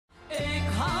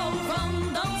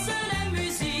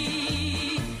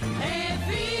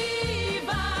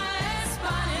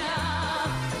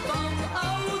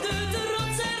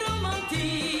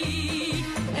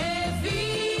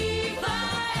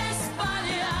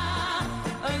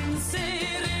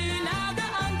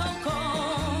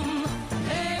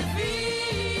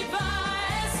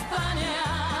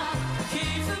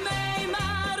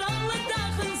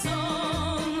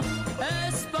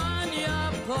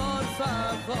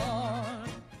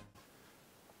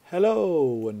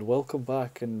Hello and welcome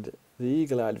back, and the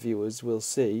eagle-eyed viewers will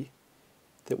see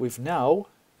that we've now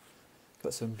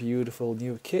got some beautiful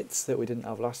new kits that we didn't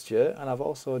have last year, and I've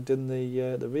also done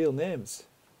the real names,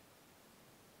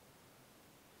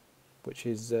 which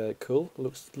is cool.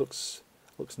 Looks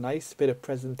nice. Bit of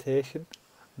presentation,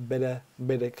 bit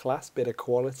of class, bit of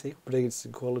quality, bringing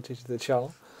some quality to the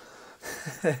channel.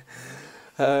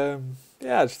 Yeah,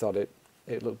 I just thought it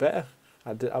looked better.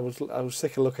 I was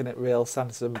sick of looking at Real San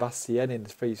Sebastian in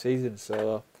the pre-season,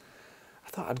 so I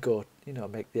thought I'd go,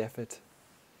 make the effort.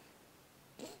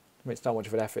 I mean, it's not much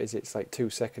of an effort, is it? It's like 2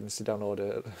 seconds to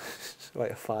download like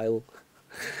a file.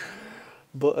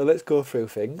 But let's go through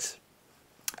things.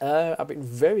 I've been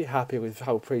very happy with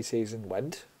how pre-season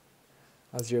went.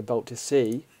 As you're about to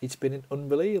see, it's been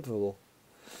unbelievable.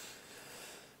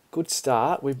 Good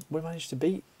start. We managed to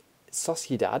beat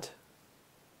Sociedad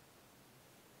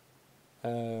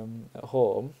at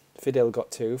home. Fidel got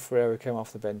 2, Ferreira came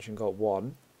off the bench and got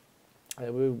 1.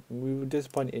 We were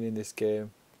disappointed in this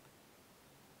game.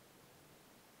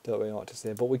 Don't really know what to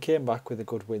say, but we came back with a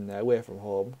good win there, away from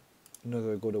home.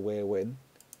 Another good away win,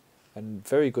 and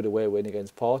very good away win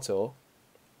against Porto.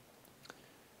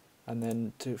 And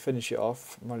then to finish it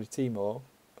off, Maritimo,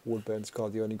 Woodburn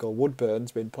scored the only goal.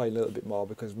 Woodburn's been playing a little bit more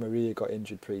because Maria got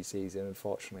injured pre-season,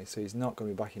 unfortunately, so he's not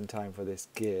going to be back in time for this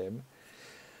game.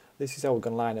 This is how we're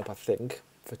going to line up, I think,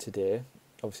 for today.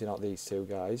 Obviously not these two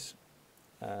guys.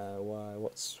 Why?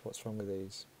 What's wrong with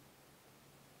these?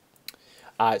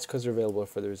 It's because they're available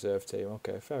for the reserve team.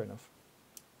 Okay, fair enough.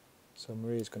 So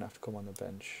Maria's going to have to come on the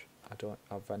bench. I don't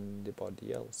have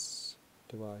anybody else,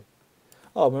 do I?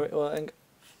 Oh,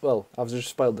 well, I've just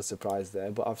spoiled the surprise there,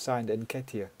 but I've signed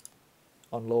Nketiah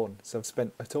on loan. So I've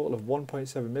spent a total of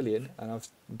 1.7 million and I've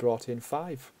brought in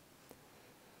 5.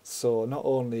 So not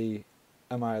only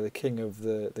am I the king of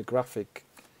the graphic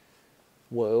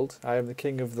world, I am the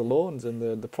king of the loans and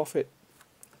the profit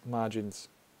margins.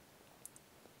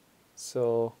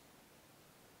 So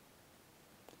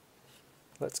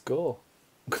let's go.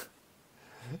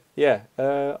 Yeah,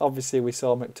 obviously we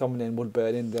saw McTominay and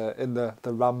Woodburn in the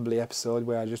rambly episode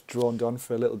where I just droned on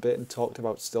for a little bit and talked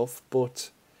about stuff. But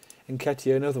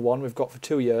Nketiah, another one we've got for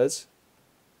 2 years.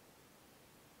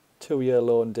 2-year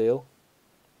loan deal.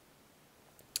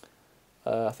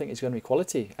 I think it's going to be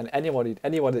quality, and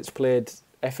anyone that's played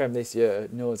FM this year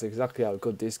knows exactly how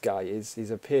good this guy is. He's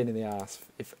a pain in the arse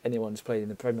if anyone's played in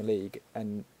the Premier League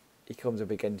and he comes up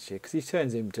against you, because he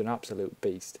turns into an absolute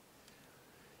beast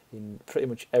in pretty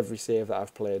much every save that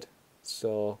I've played.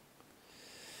 So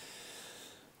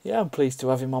yeah, I'm pleased to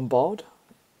have him on board,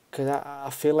 because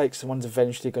I feel like someone's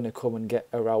eventually going to come and get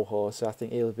Araujo, so I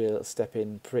think he'll be able to step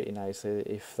in pretty nicely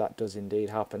if that does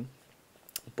indeed happen.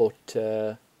 But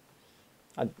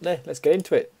let's get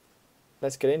into it.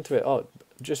 Oh,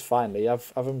 just finally,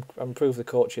 I've improved the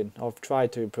coaching. I've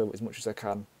tried to improve it as much as I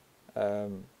can.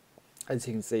 As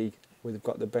you can see, we've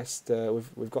got the best.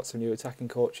 We've got some new attacking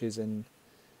coaches, and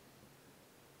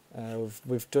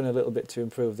we've done a little bit to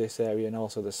improve this area and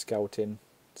also the scouting,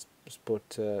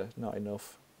 but not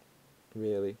enough,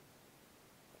 really.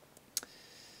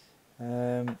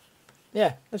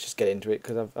 Yeah, let's just get into it,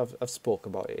 because I've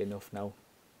spoken about it enough now.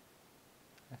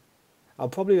 I'm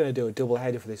probably going to do a double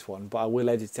header for this one, but I will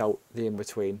edit out the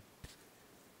in-between,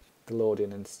 the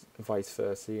loading and vice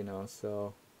versa, so you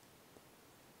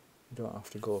don't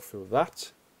have to go through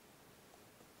that.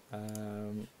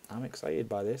 I'm excited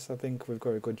by this. I think we've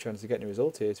got a good chance of getting a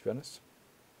result here, to be honest.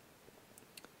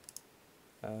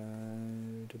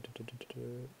 I'm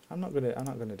not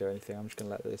gonna do anything. I'm just gonna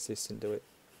let the assistant do it.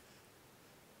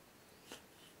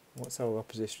 What's our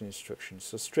opposition instructions?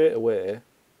 So straight away.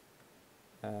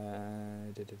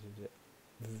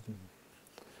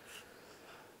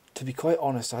 To be quite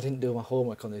honest, I didn't do my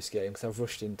homework on this game because I've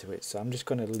rushed into it, so I'm just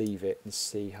going to leave it and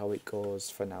see how it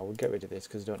goes for now. We'll get rid of this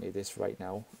because I don't need this right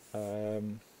now.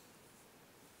 Am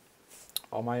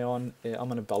I on?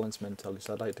 I'm on a balanced mentality,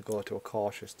 so I'd like to go to a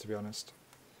cautious, to be honest.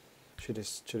 Should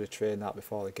have trained that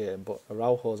before the game, but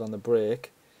Araujo's on the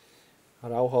break.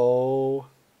 Araujo,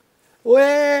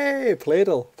 way,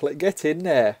 get in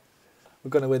there. We're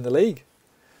going to win the league.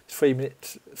 4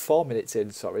 minutes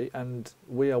in, sorry, and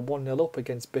we are 1-0 up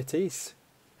against Betis.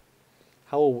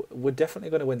 We're definitely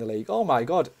going to win the league. Oh my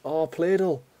god. Oh,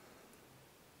 Pladel.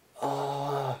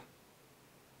 Oh,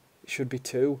 it should be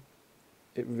 2.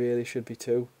 It really should be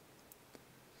 2.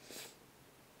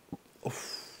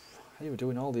 Oof. You were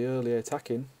doing all the early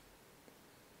attacking.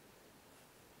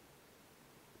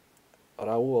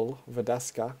 Raul,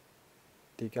 Verdasca,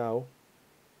 Digao,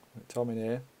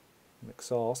 McTominay,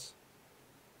 McSauce.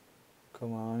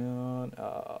 Come on.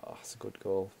 Oh, that's a good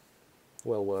goal.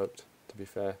 Well worked, to be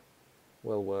fair.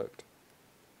 Well worked.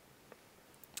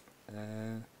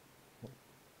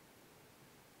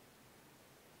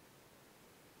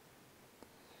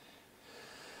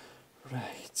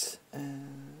 Right.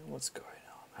 What's going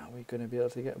on? Are we going to be able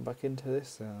to get back into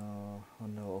this? Oh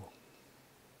no.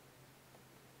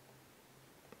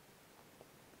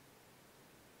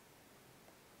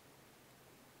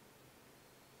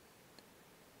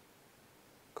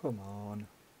 Come on.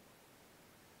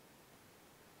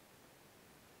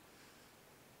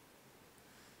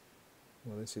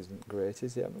 Well, this isn't great,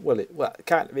 is it? Well, it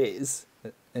kind of is,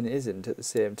 and it isn't at the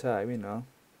same time, you know.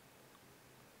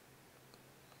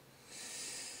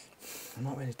 I'm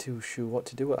not really too sure what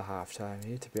to do at half time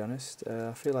here, to be honest.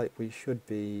 I feel like we should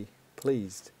be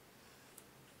pleased.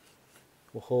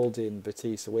 We're holding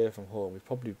Betis away from home. We've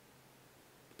probably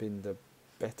been the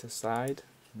better side,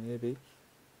 maybe.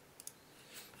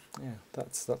 Yeah,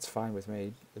 that's fine with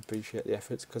me. Appreciate the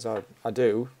efforts, because I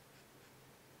do.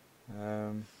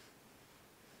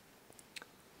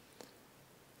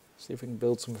 See if we can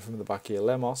build something from the back here.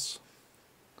 Lemos.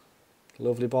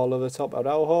 Lovely ball over the top.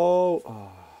 Araujo.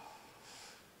 Oh.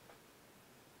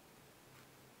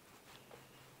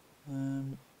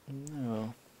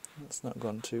 No, that's not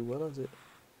gone too well, has it?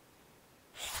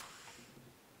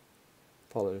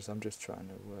 Apologies, I'm just trying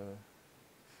to...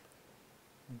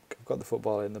 I've got the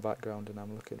football in the background and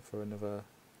I'm looking for another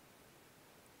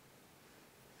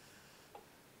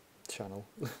channel.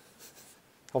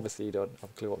 Obviously you don't have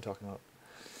a clue what I'm talking about.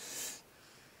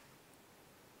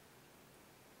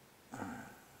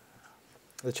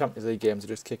 The Champions League games are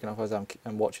just kicking off as I'm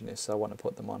watching this, so I want to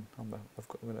put them on. I'm going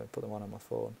to put them on my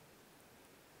phone.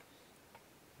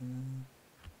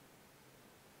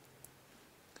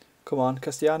 Come on,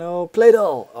 Castellano, played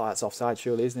all. Oh, that's offside,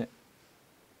 surely, isn't it?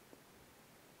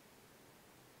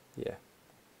 Yeah.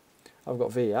 I've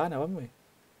got VAR now, haven't we?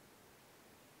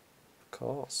 Of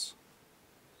course.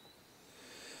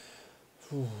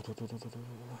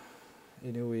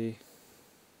 Inui.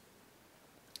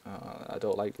 I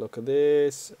don't like the look of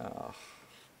this.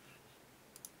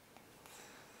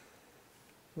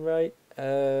 Right.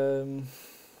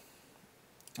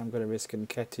 I'm going to risk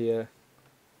Nketiah,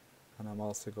 and I'm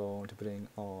also going to bring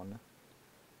on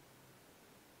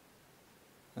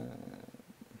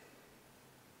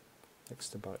next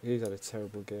to Barry. He's had a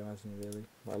terrible game, hasn't he, really,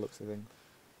 by the looks of things.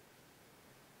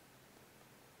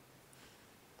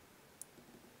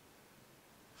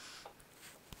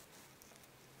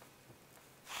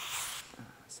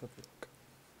 Let's have a look.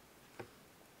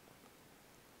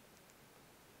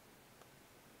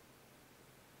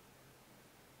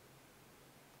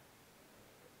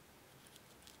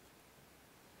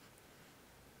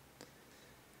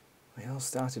 It all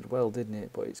started well, didn't it?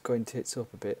 But it's going tits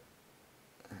up a bit.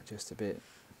 Just a bit.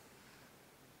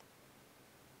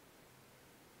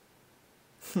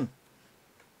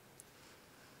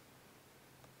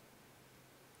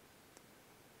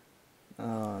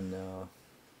 Oh no.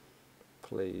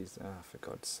 Please. For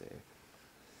God's sake.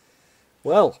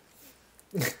 Well,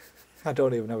 I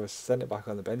don't even have a centre back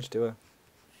on the bench, do I?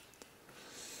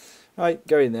 Right,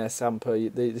 go in there,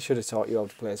 Samper. They should have taught you how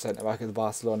to play a centre back at the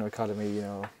Barcelona Academy, you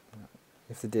know.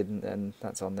 If they didn't, then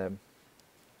that's on them.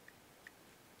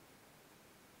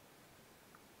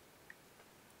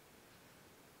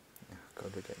 Oh,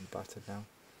 God, we're getting battered now.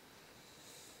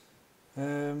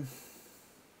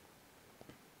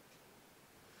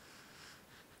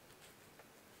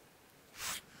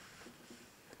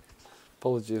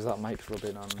 Apologies, that mic's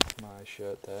rubbing on my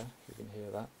shirt there, if you can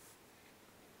hear that.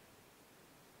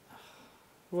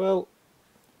 Well,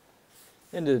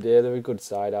 end of the day, they're a good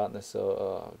side, aren't they? So,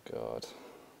 oh God,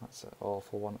 that's an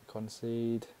awful one to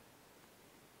concede.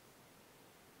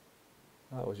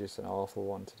 That was just an awful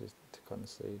one to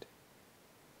concede.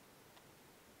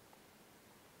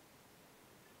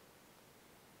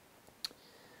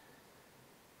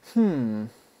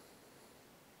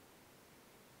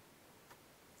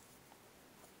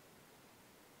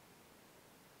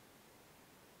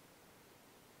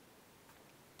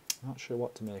 Not sure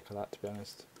what to make of that, to be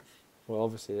honest. Well,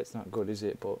 obviously it's not good, is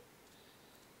it? But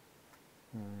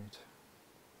right.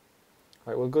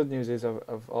 Right. Well, good news is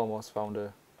I've almost found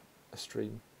a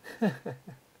stream. Right.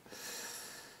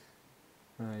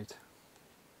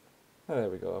 Oh, there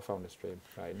we go. I found a stream.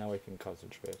 Right. Now we can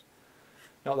concentrate.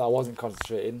 Not that I wasn't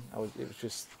concentrating. It was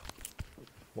just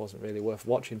wasn't really worth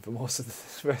watching for most of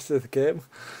the rest of the game.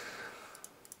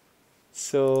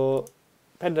 So,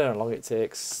 depending on how long it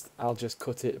takes, I'll just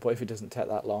cut it. But if it doesn't take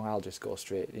that long, I'll just go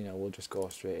straight. You know, we'll just go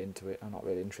straight into it. I'm not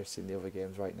really interested in the other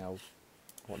games right now.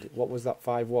 What was that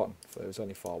 5-1? It was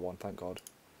only 4-1. Thank God.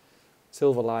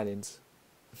 Silver linings.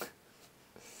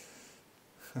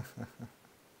 I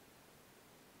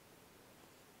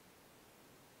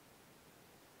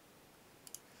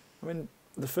mean,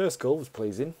 the first goal was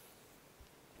pleasing.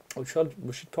 We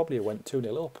should probably have went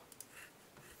 2-0 up.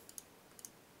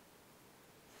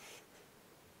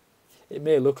 It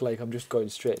may look like I'm just going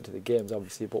straight into the games,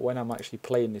 obviously, but when I'm actually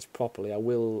playing this properly, I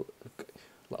will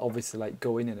obviously like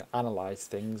go in and analyse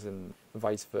things and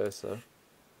vice versa.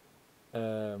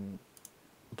 But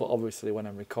obviously, when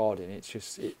I'm recording, it's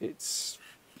just it's.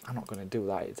 I'm not going to do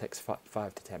that. It takes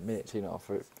 5 to 10 minutes, you know,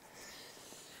 for it.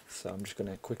 So I'm just going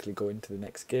to quickly go into the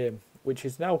next game, which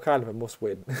is now kind of a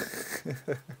must-win.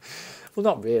 Well,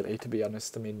 not really, to be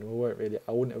honest. I mean, we weren't really.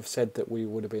 I wouldn't have said that we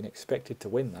would have been expected to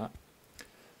win that.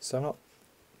 So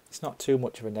it's not too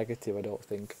much of a negative, I don't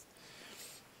think.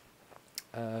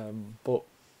 But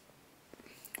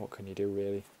what can you do,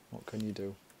 really? What can you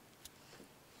do?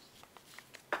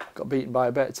 Got beaten by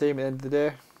a better team at the end of the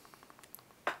day.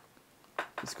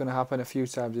 It's going to happen a few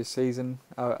times this season,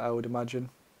 I would imagine.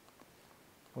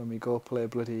 When we go play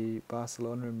bloody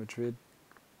Barcelona and Madrid.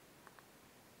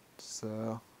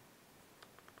 So...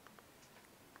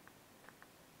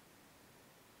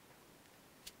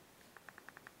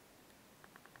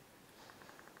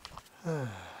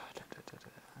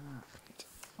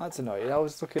 That's annoying. I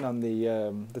was looking on the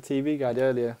TV guide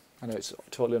earlier. I know it's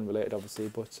totally unrelated, obviously,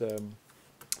 but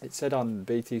it said on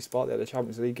BT Sport they had a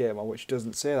Champions League game on, which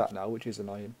doesn't say that now, which is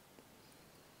annoying.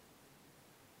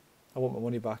 I want my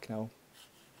money back now.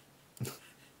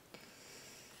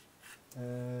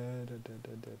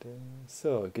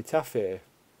 So, Getafe.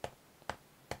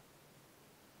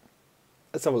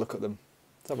 Let's have a look at them.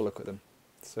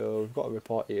 So, we've got a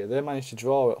report here. They managed to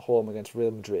draw at home against Real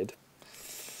Madrid,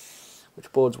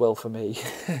 which bodes well for me.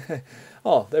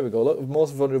 Oh, there we go. Look,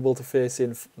 most vulnerable to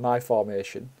facing my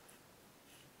formation.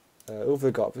 Who have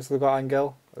they got? They've still got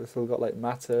Angel. They've still got like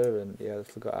Mata, and yeah, they've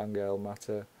still got Angel,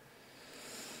 Mata.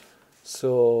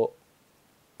 So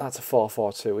that's a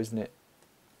 4-4-2, isn't it?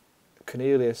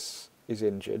 Cornelius is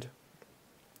injured.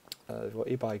 They've got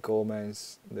Ibai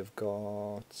Gomez. They've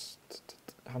got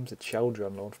Hamza Chowdhury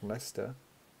on loan from Leicester.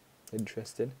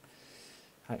 Interesting.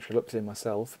 I actually looked at him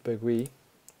myself. Bergui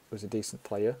was a decent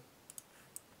player.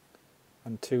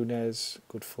 Antunes,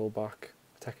 good fullback,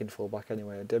 attacking fullback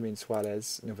anyway. Demian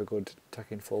Suarez, another good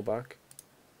attacking fullback.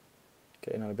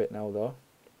 Getting on a bit now though.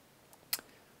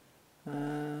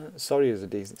 Sorry, is a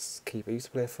decent keeper. He used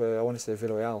to play for, I want to say,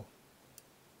 Villarreal.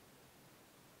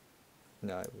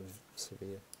 No, it was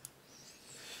Sevilla.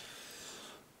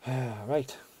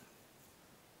 Right.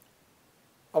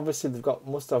 Obviously,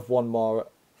 must have one more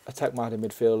attack-minded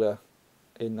midfielder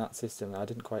in that system. I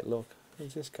didn't quite look.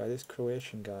 Who's this guy? This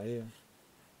Croatian guy here.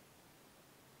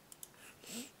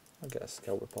 I'll get a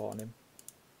scout report on him.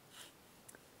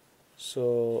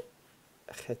 So,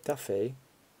 Getafe.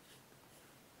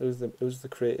 Who's the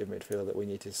creative midfielder that we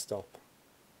need to stop?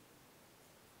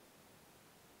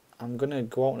 I'm going to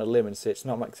go out on a limb and say it's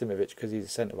not Maksimovic because he's a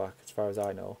centre-back as far as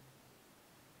I know.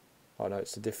 Oh no,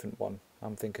 it's a different one.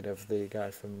 I'm thinking of the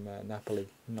guy from Napoli,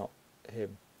 not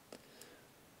him.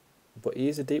 But he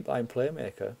is a deep-line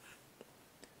playmaker.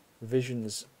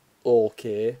 Vision's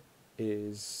okay.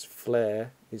 His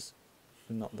flair is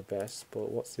not the best,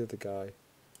 but what's the other guy?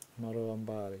 Mauro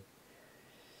Ambari.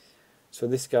 So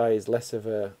this guy is less of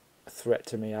a threat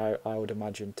to me, I would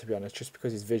imagine, to be honest, just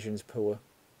because his vision's poor.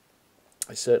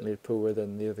 He's certainly poorer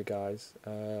than the other guys.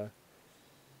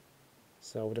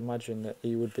 So I would imagine that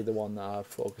he would be the one that I'd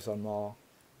focus on more.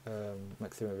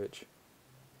 Maksimovic.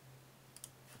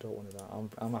 I don't want that.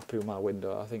 I'm happy with my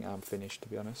window. I think I'm finished, to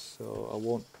be honest. So I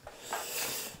won't.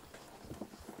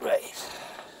 Right.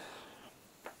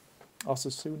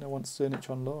 Osasuna wants Cernic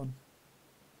on loan.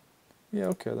 Yeah,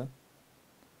 okay then.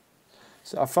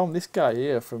 So I found this guy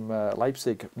here from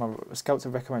Leipzig. My scouts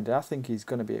have recommended. I think he's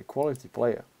going to be a quality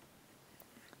player.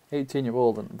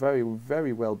 18-year-old and very,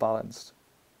 very well balanced.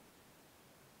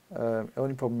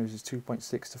 Only problem is he's 2.6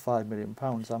 to £5 million.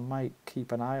 I might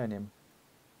keep an eye on him,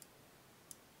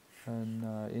 and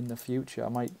in the future, I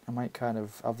might kind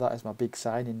of have that as my big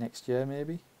signing next year,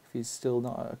 maybe if he's still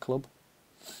not at a club.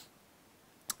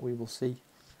 We will see.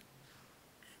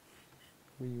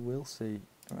 We will see.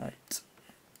 Right.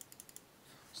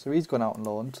 So he's gone out on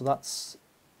loan. So that's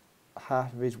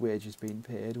half of his wages being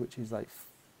paid, which is like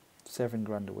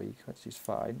 £7 a week, which is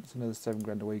fine. It's another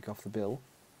 £7 a week off the bill.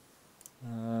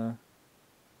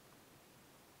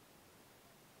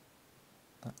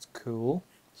 That's cool.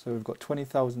 So we've got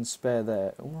 20,000 spare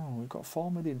there. Oh, we've got 4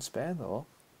 million spare though.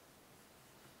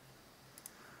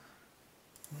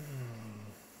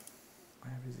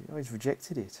 Where is he? Oh, he's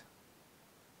rejected it.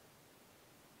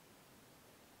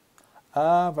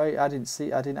 Ah, right. I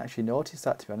didn't actually notice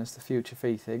that, to be honest. The future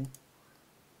fee thing.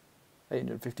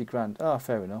 850 grand. Ah,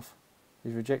 fair enough.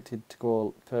 He's rejected to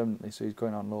go permanently, so he's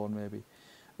going on loan maybe.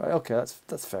 Right. Okay,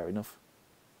 that's fair enough.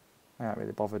 I aren't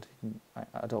really bothered.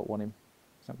 I don't want him.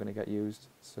 He's not going to get used,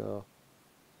 so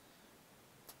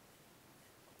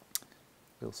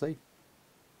we'll see.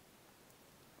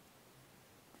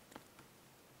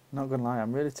 Not going to lie,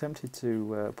 I'm really tempted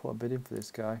to put a bid in for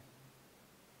this guy.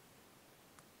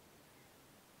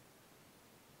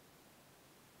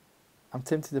 I'm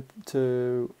tempted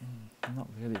to not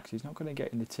really, because he's not going to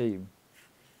get in the team.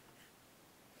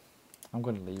 I'm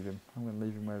going to leave him. I'm going to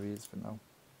leave him where he is for now.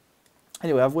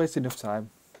 Anyway, I've wasted enough time.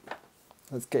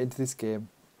 Let's get into this game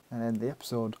and end the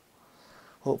episode.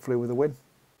 Hopefully with a win.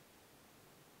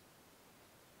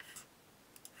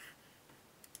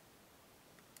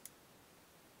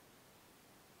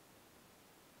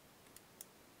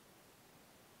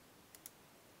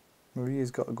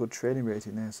 Maria's got a good training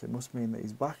rating there, so it must mean that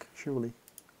he's back, surely.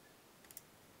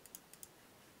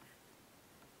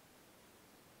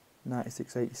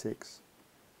 96.86.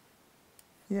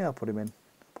 Yeah, I'll put him in.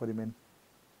 I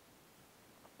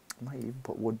might even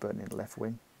put Woodburn in left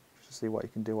wing, just to see what he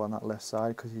can do on that left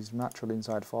side, because he's natural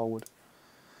inside forward.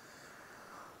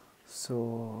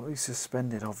 So he's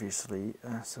suspended, obviously,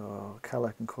 so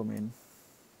Keller can come in.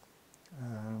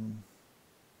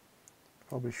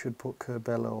 Probably should put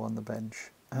Curbelo on the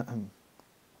bench. And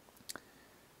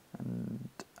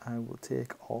I will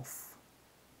take off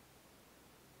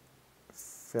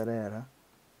Ferreira.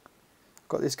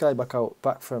 Got this guy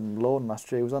back from loan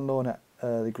last year. He was on loan at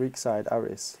the Greek side,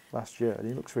 Aris, last year, and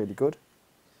he looks really good.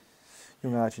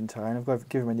 Young Argentine. I've got to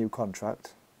give him a new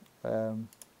contract. So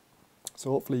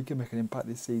hopefully he can make an impact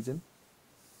this season.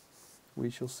 We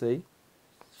shall see.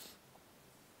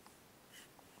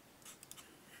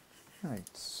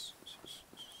 Right.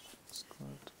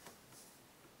 Squad.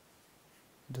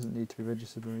 He doesn't need to be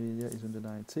registered yet. He's under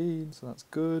 19, so that's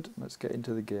good. Let's get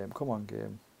into the game. Come on,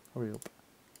 game. Hurry up.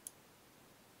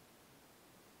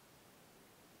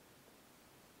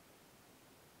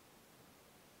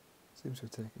 Seems to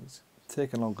have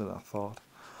taken longer than I thought.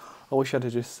 I wish I'd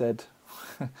have just said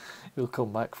he'll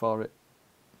come back for it,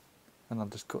 and I'll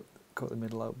just cut the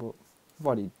middle out. But I've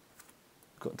already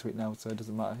got to it now, so it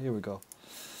doesn't matter. Here we go.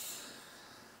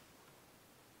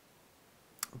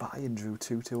 Bayern drew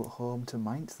 2-2 at home to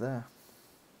Mainz there.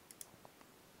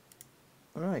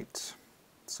 Right,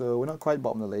 so we're not quite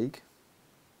bottom of the league,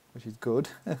 which is good.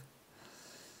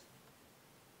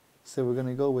 So we're going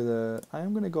to go with I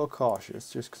am going to go cautious,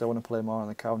 just because I want to play more on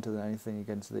the counter than anything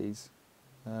against these.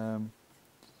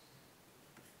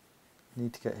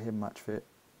 Need to get him match fit,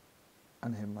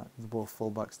 and him both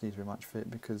fullbacks need to be match fit,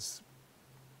 because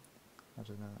I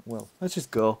don't know. Well, let's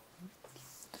just go.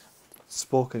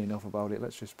 Spoken enough about it.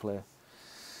 Let's just play.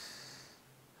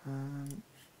 So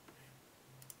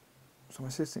my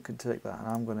assistant can take that, and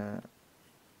I'm going to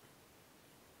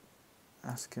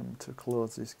ask him to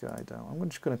close this guy down. I'm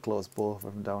just going to close both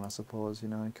of them down, I suppose. You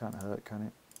know, it can't hurt, can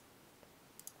it?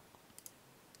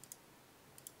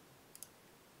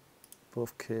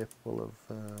 Both capable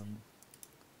of...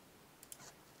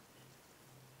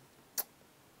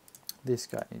 this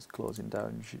guy needs closing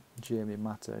down. Jamie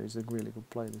Mata, he's a really good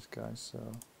player, this guy.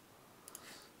 So,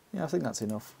 yeah, I think that's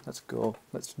enough. Let's go.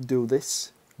 Let's do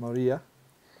this. Maria.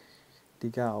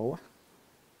 Digao.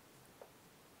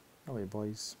 Away,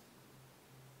 boys.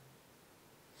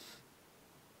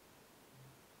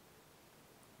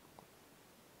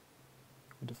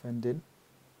 We're defending.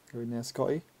 Go in there,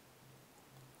 Scotty.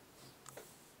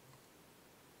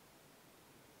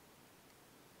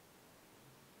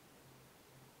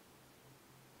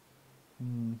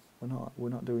 We're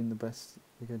not doing the best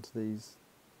against these.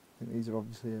 I think these are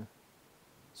obviously a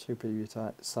superior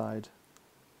side,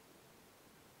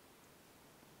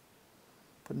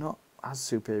 but not as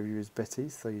superior as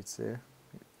Betis, though you'd say.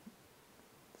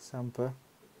 Samper,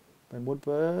 Ben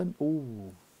Woodburn.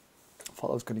 Ooh, I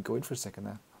thought I was going to go in for a second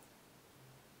there.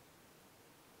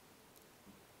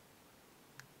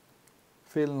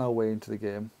 Feeling our way into the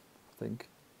game, I think,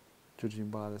 judging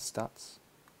by the stats.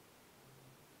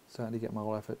 Starting to get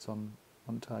more efforts on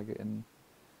target and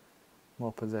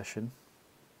more possession.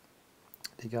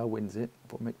 Digao wins it,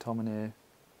 but McTominay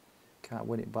can't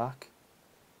win it back.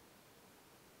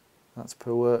 That's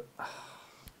poor.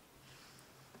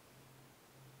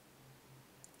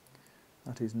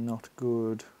 That is not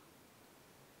good.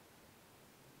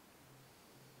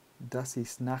 Das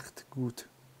ist nicht gut.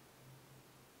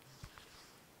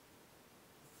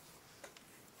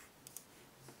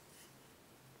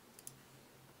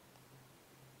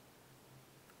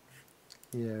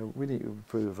 Yeah, we need to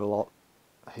improve a lot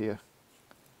here.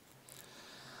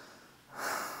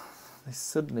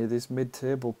 Suddenly this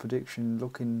mid-table prediction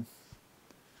looking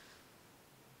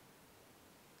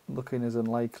as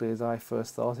unlikely as I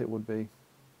first thought it would be.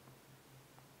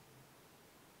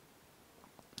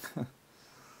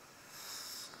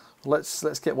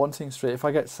 Let's get one thing straight. If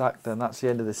I get sacked, then that's the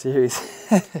end of the series.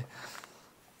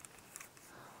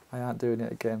 I aren't doing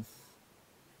it again.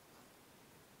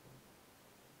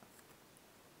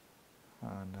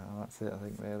 Oh no, that's it, I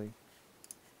think, really.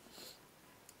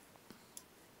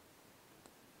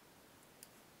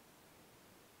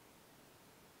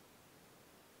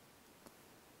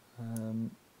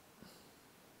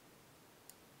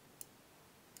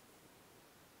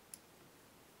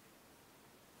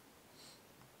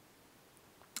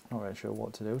 Not really sure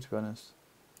what to do, to be honest.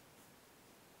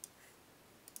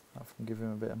 I can give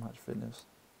him a bit of match fitness.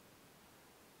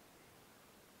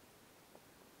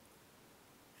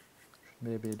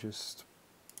 Maybe just...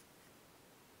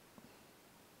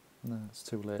 No, it's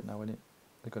too late now, isn't it?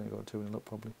 They're going to go 2-0 up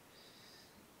probably.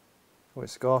 Oh,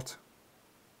 it's Scott.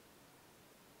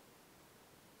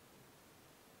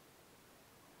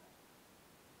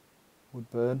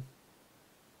 Woodburn.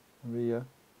 Maria.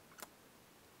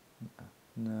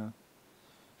 No.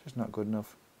 It's just not good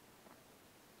enough.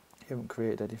 You haven't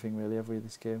created anything really, have we,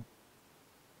 this game?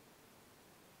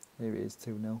 Here it is,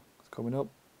 2-0. It's coming up.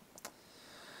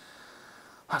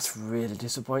 That's really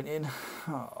disappointing.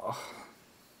 Oh.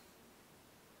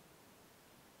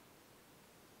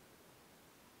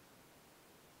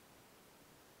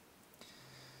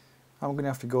 I'm going to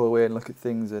have to go away and look at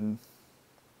things and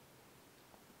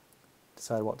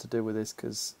decide what to do with this,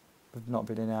 because we've not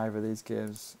been in either of these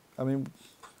games. I mean,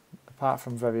 apart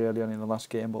from very early on in the last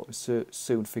game, but we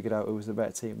soon figured out who was the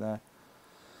better team there.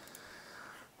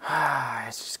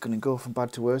 It's just going to go from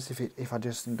bad to worse if I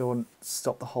just don't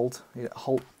stop the halt.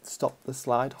 Stop the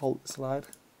slide, halt the slide.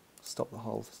 Stop the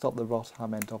halt, stop the rot, I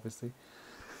meant, obviously.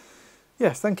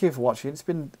 Yes, thank you for watching. It's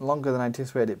been longer than I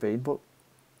anticipated it being, but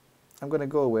I'm going to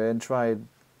go away and try and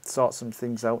sort some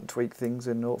things out and tweak things,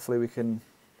 and hopefully we can,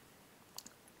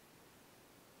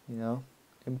 you know,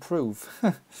 improve.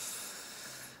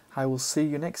 I will see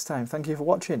you next time. Thank you for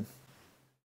watching.